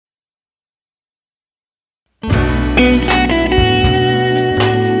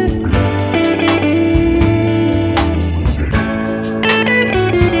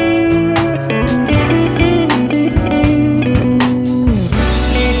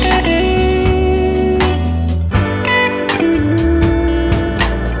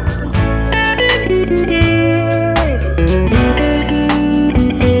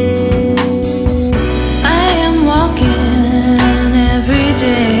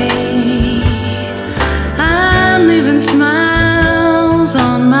Smiles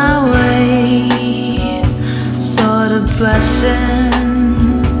on my way, sort of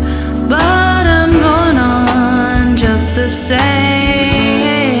blessing, but I'm going on just the same.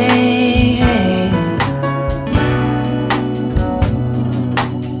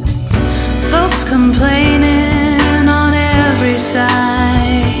 Folks complaining on every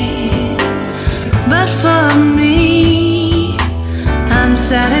side, but for me, I'm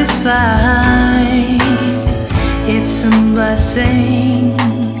satisfied. It's a blessing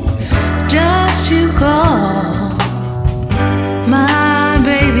just to call my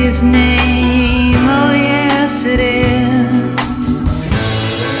baby's name. Oh yes it is.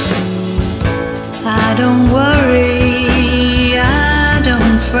 I don't worry, I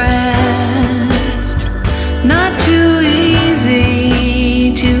don't fret. Not too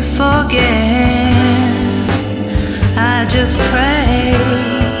easy to forget. I just pray,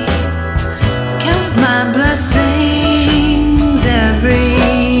 count my blessings every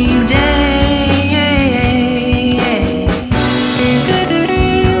day.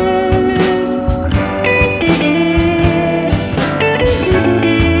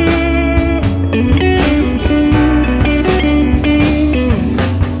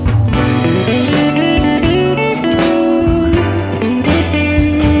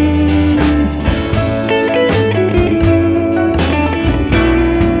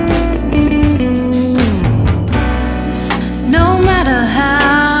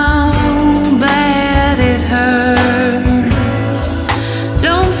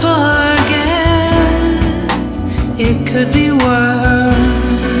 It could be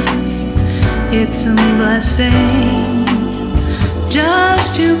worse. It's a blessing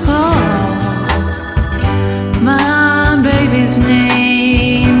just to call my baby's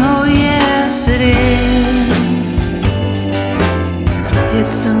name. Oh yes it is.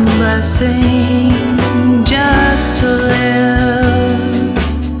 It's a blessing just to live.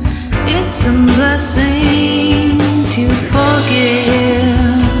 It's a blessing to forgive.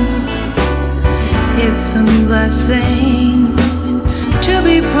 It's a blessing to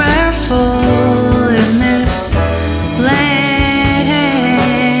be prayerful in this land.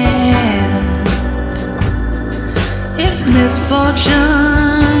 If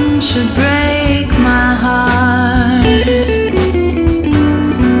misfortune should break my heart,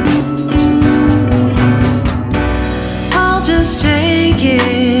 I'll just take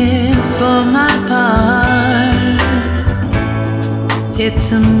it for my part.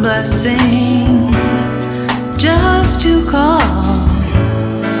 It's a blessing just to call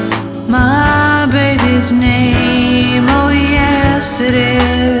my baby